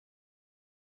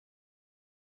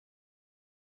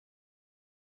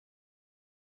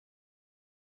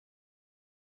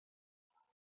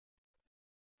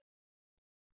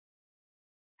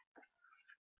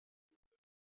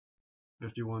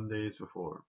51 days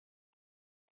before.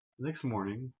 The next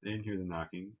morning, I didn't hear the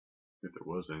knocking, if there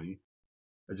was any.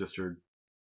 I just heard,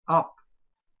 "Up!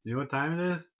 Do you know what time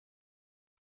it is?"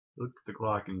 I looked at the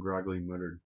clock and groggily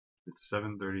muttered, "It's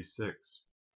 7:36.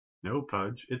 No,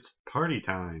 Pudge, it's party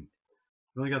time.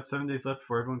 We've only got 7 days left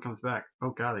before everyone comes back.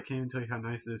 Oh God, I can't even tell you how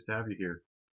nice it is to have you here.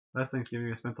 Last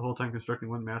Thanksgiving I spent the whole time constructing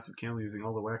one massive candle using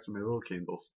all the wax from my little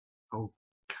candles. Oh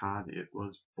God, it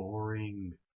was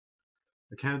boring.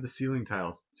 I counted the ceiling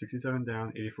tiles, 67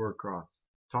 down, 84 across.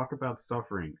 Talk about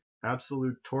suffering.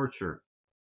 Absolute torture.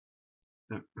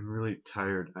 I'm really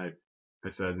tired, I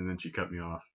said, and then she cut me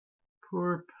off.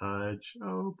 Poor Pudge.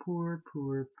 Oh, poor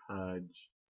Pudge.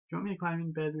 Do you want me to climb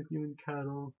in bed with you and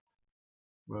cuddle?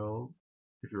 Well,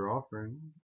 if you're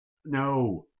offering.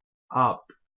 No! Up!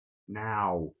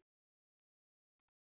 Now!